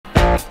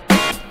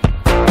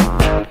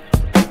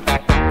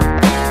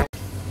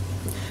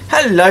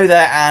Hello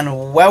there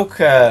and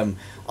welcome.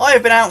 I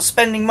have been out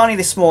spending money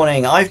this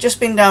morning. I've just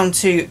been down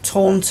to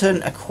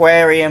Taunton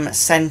Aquarium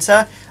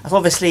Centre. That's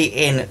obviously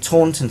in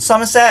Taunton,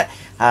 Somerset,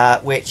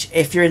 which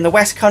if you're in the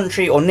West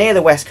Country or near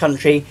the West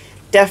Country,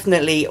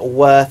 definitely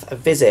worth a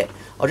visit.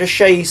 I'll just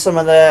show you some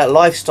of the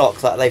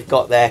livestock that they've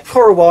got there.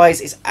 Coral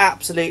wise, it's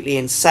absolutely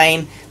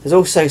insane. There's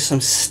also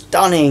some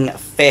stunning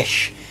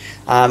fish.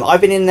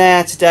 I've been in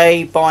there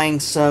today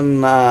buying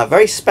some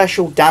very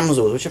special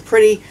damsels, which are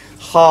pretty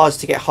hard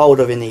to get hold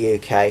of in the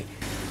UK.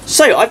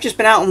 So I've just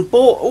been out and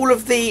bought all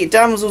of the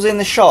damsels in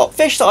the shop.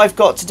 Fish that I've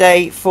got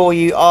today for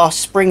you are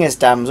Springer's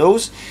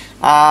damsels.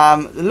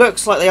 It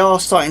looks like they are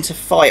starting to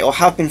fight or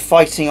have been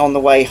fighting on the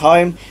way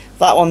home.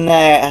 That one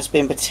there has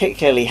been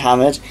particularly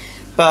hammered,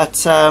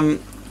 but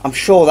I'm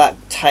sure that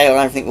tail and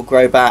everything will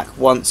grow back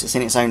once it's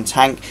in its own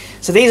tank.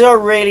 So these are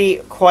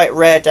really quite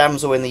rare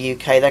damsel in the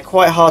UK. They're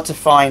quite hard to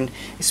find,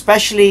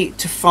 especially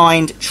to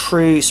find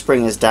true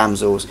Springer's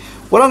damsels.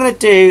 What I'm going to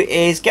do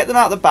is get them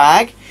out of the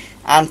bag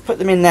and put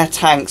them in their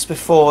tanks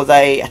before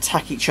they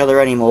attack each other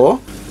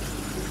anymore.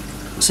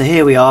 So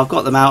here we are, I've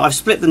got them out. I've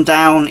split them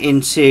down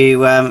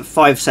into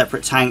 5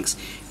 separate tanks.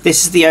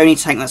 This is the only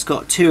tank that's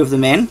got 2 of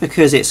them in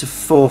because it's a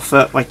 4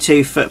 foot by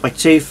 2 foot by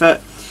 2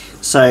 foot.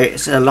 So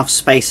it's enough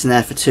space in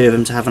there for 2 of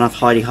them to have enough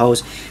hidey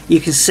holes.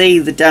 You can see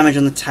the damage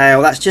on the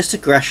tail. That's just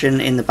aggression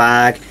in the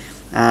bag.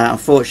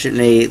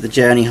 Unfortunately, the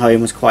journey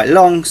home was quite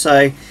long,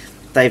 so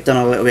they've done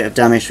a little bit of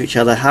damage to each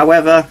other.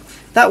 However,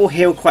 that will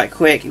heal quite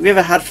quick. If you've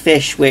ever had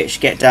fish which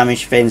get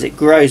damaged fins, it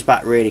grows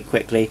back really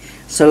quickly.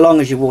 So long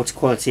as your water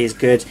quality is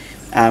good,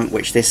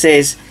 which this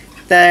is,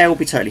 they'll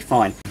be totally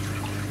fine.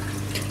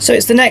 So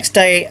it's the next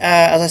day.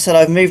 As I said,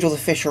 I've moved all the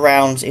fish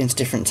around into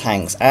different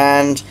tanks,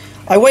 and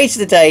I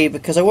waited a day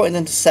because I wanted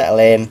them to settle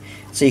in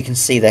so you can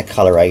see their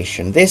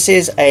coloration. This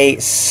is a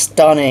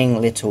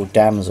stunning little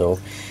damsel,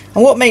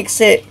 and what makes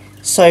it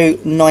so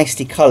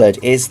nicely coloured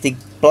is the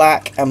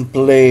black and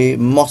blue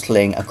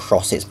mottling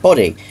across its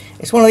body.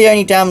 It's one of the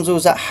only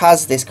damsels that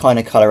has this kind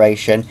of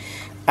coloration,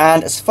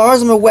 and as far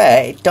as I'm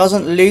aware, it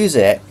doesn't lose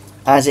it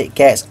as it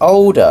gets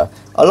older.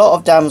 A lot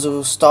of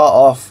damsels start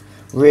off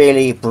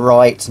really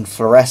bright and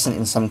fluorescent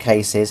in some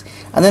cases,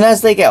 and then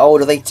as they get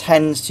older they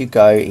tend to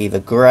go either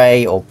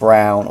grey or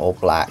brown or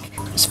black.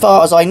 As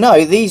far as I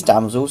know, these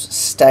damsels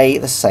stay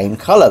the same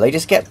colour, they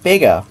just get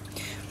bigger.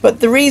 But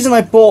the reason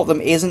I bought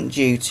them isn't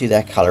due to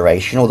their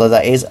coloration, although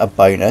that is a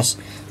bonus.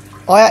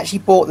 I actually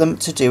bought them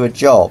to do a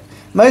job.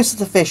 Most of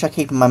the fish I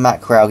keep in my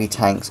macroalgae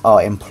tanks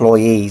are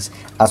employees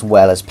as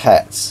well as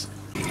pets.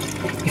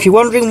 If you're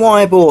wondering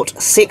why I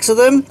bought 6 of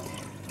them,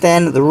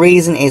 then the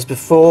reason is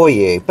before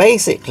you.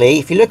 Basically,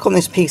 if you look on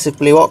this piece of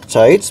blue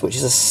octodes, which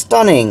is a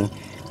stunning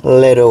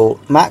little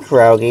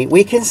macroalgae,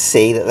 we can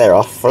see that there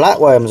are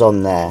flatworms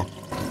on there.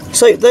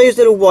 So those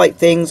little white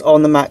things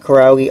on the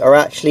macroalgae are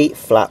actually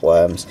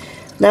flatworms.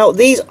 Now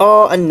these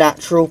are a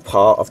natural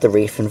part of the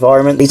reef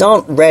environment. These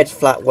aren't red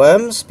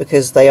flatworms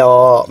because they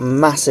are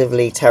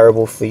massively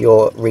terrible for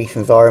your reef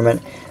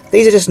environment.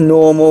 These are just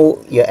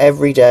normal, your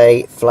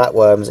everyday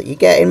flatworms that you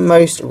get in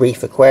most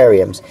reef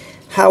aquariums.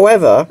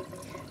 However,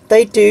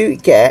 they do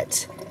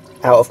get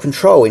out of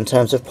control in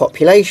terms of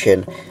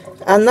population,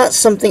 and that's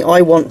something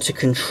I want to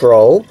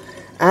control,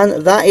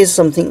 and that is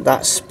something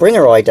that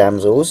Springer eye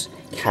damsels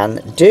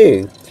can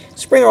do.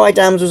 Springer eye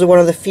damsels are one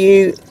of the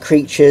few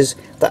creatures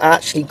that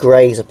actually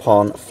graze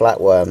upon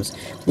flatworms.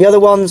 The other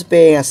ones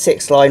being a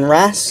 6-line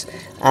wrasse,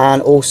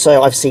 and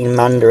also I've seen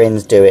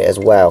mandarins do it as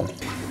well.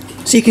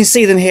 So you can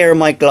see them here in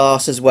my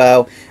glass as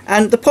well,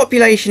 and the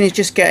population is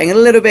just getting a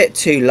little bit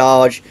too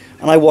large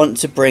and I want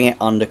to bring it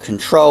under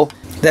control.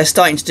 They're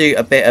starting to do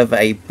a bit of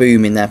a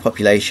boom in their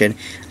population,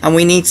 and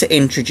we need to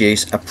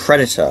introduce a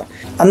predator,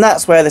 and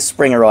that's where the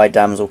Springer eye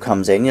damsel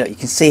comes in. You know, you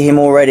can see him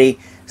already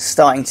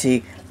starting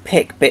to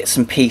pick bits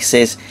and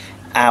pieces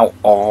out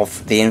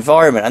of the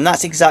environment, and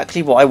that's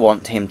exactly what I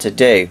want him to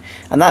do,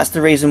 and that's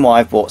the reason why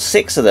I've bought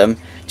 6 of them,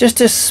 just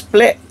to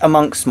split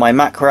amongst my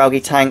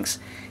macroalgae tanks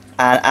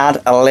and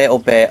add a little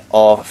bit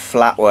of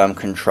flatworm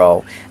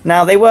control.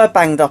 Now they were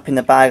banged up in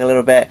the bag a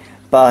little bit,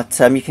 but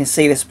you can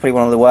see this is probably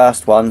one of the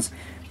worst ones.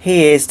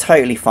 He is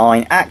totally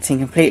fine, acting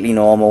completely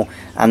normal,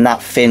 and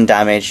that fin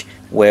damage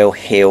will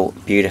heal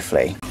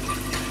beautifully.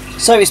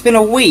 So it's been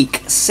a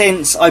week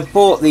since I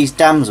bought these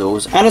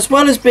damsels, and as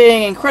well as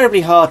being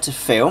incredibly hard to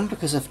film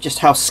because of just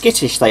how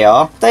skittish they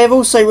are, they have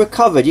also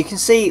recovered. You can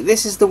see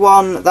this is the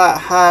one that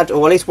had,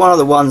 or at least one of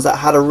the ones that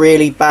had a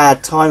really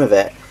bad time of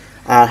it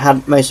and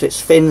had most of its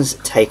fins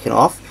taken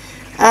off,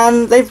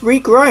 and they've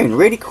regrown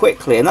really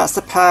quickly, and that's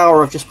the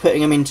power of just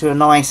putting them into a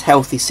nice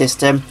healthy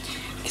system.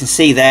 You can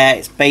see there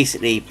it's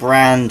basically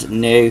brand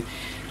new.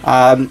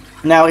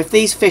 Now if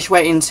these fish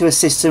went into a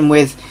system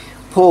with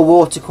poor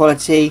water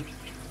quality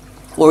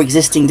or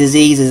existing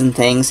diseases and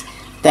things,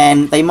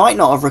 then they might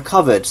not have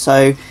recovered.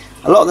 So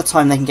a lot of the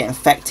time they can get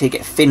infected,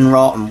 get fin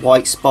rot and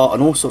white spot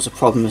and all sorts of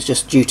problems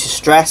just due to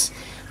stress.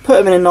 Put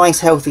them in a nice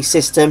healthy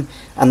system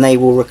and they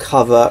will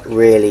recover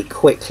really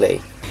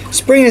quickly.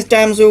 Springer's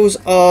damsels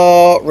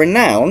are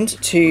renowned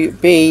to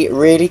be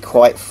really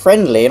quite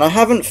friendly, and I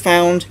haven't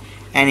found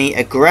any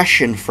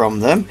aggression from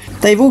them.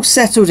 They've all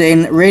settled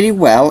in really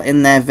well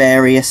in their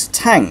various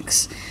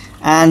tanks,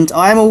 and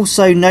I'm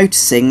also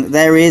noticing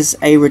there is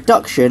a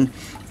reduction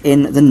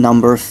in the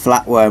number of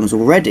flatworms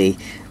already,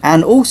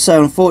 and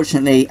also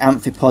unfortunately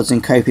amphipods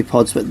and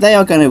copepods, but they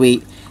are going to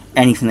eat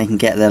anything they can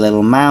get their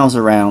little mouths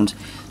around.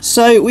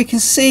 So we can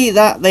see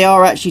that they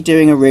are actually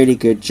doing a really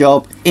good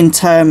job in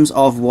terms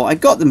of what I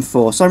got them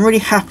for, so I'm really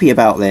happy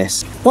about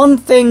this. One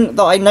thing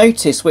that I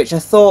noticed which I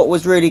thought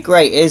was really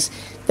great is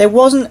there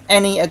wasn't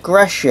any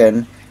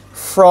aggression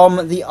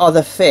from the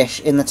other fish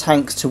in the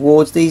tanks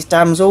towards these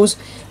damsels.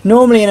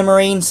 Normally in a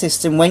marine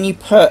system, when you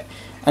put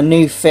a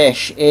new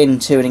fish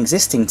into an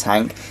existing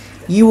tank,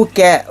 you will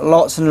get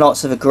lots and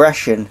lots of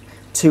aggression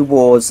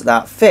towards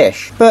that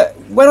fish. But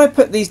when I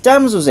put these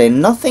damsels in,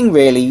 nothing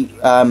really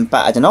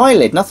batted an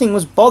eyelid, nothing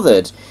was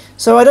bothered.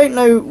 So I don't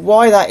know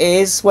why that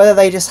is, whether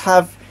they just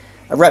have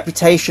a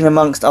reputation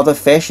amongst other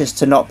fish as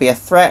to not be a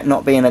threat,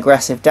 not be an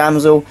aggressive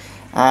damsel,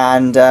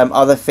 and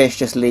other fish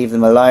just leave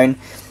them alone.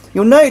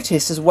 You'll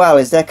notice as well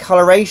is their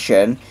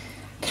coloration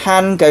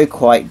can go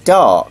quite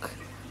dark.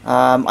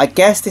 I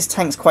guess this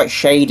tank's quite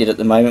shaded at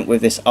the moment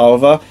with this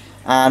alva,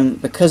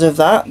 and because of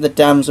that the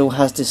damsel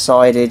has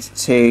decided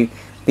to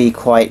be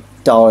quite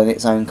dull in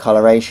its own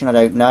coloration. I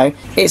don't know.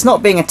 It's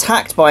not being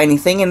attacked by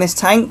anything in this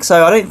tank,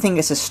 so I don't think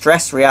it's a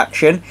stress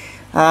reaction.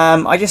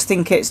 I just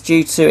think it's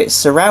due to its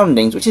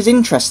surroundings, which is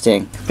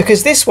interesting.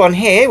 Because this one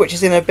here, which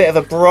is in a bit of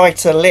a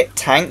brighter lit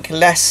tank,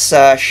 less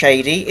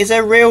shady, is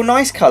a real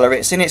nice colour.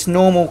 It's in its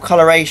normal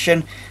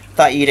coloration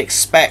that you'd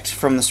expect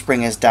from the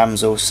Springer's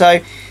damsel. So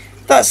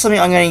that's something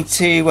I'm going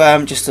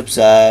to just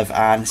observe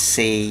and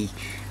see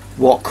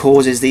what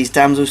causes these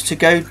damsels to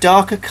go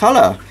darker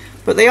colour.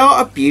 But they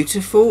are a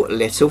beautiful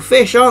little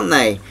fish, aren't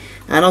they?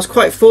 And I was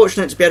quite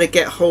fortunate to be able to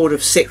get hold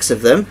of 6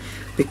 of them,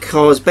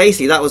 because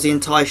basically that was the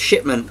entire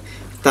shipment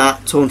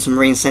that Taunton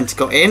Marine Centre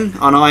got in,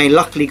 and I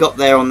luckily got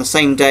there on the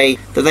same day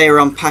that they were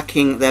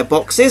unpacking their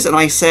boxes, and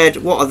I said,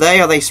 what are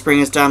they? Are they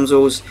Springer's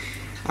damsels?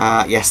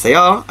 Yes they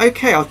are.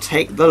 Okay, I'll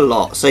take the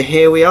lot. So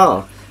here we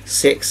are,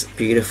 6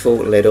 beautiful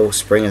little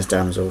Springer's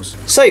damsels.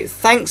 So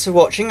thanks for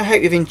watching. I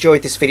hope you've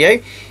enjoyed this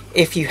video.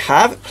 If you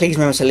have, please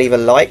remember to leave a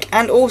like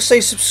and also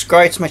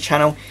subscribe to my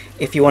channel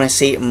if you want to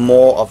see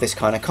more of this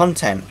kind of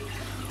content.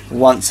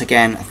 Once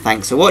again,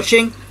 thanks for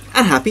watching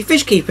and happy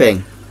fish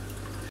keeping!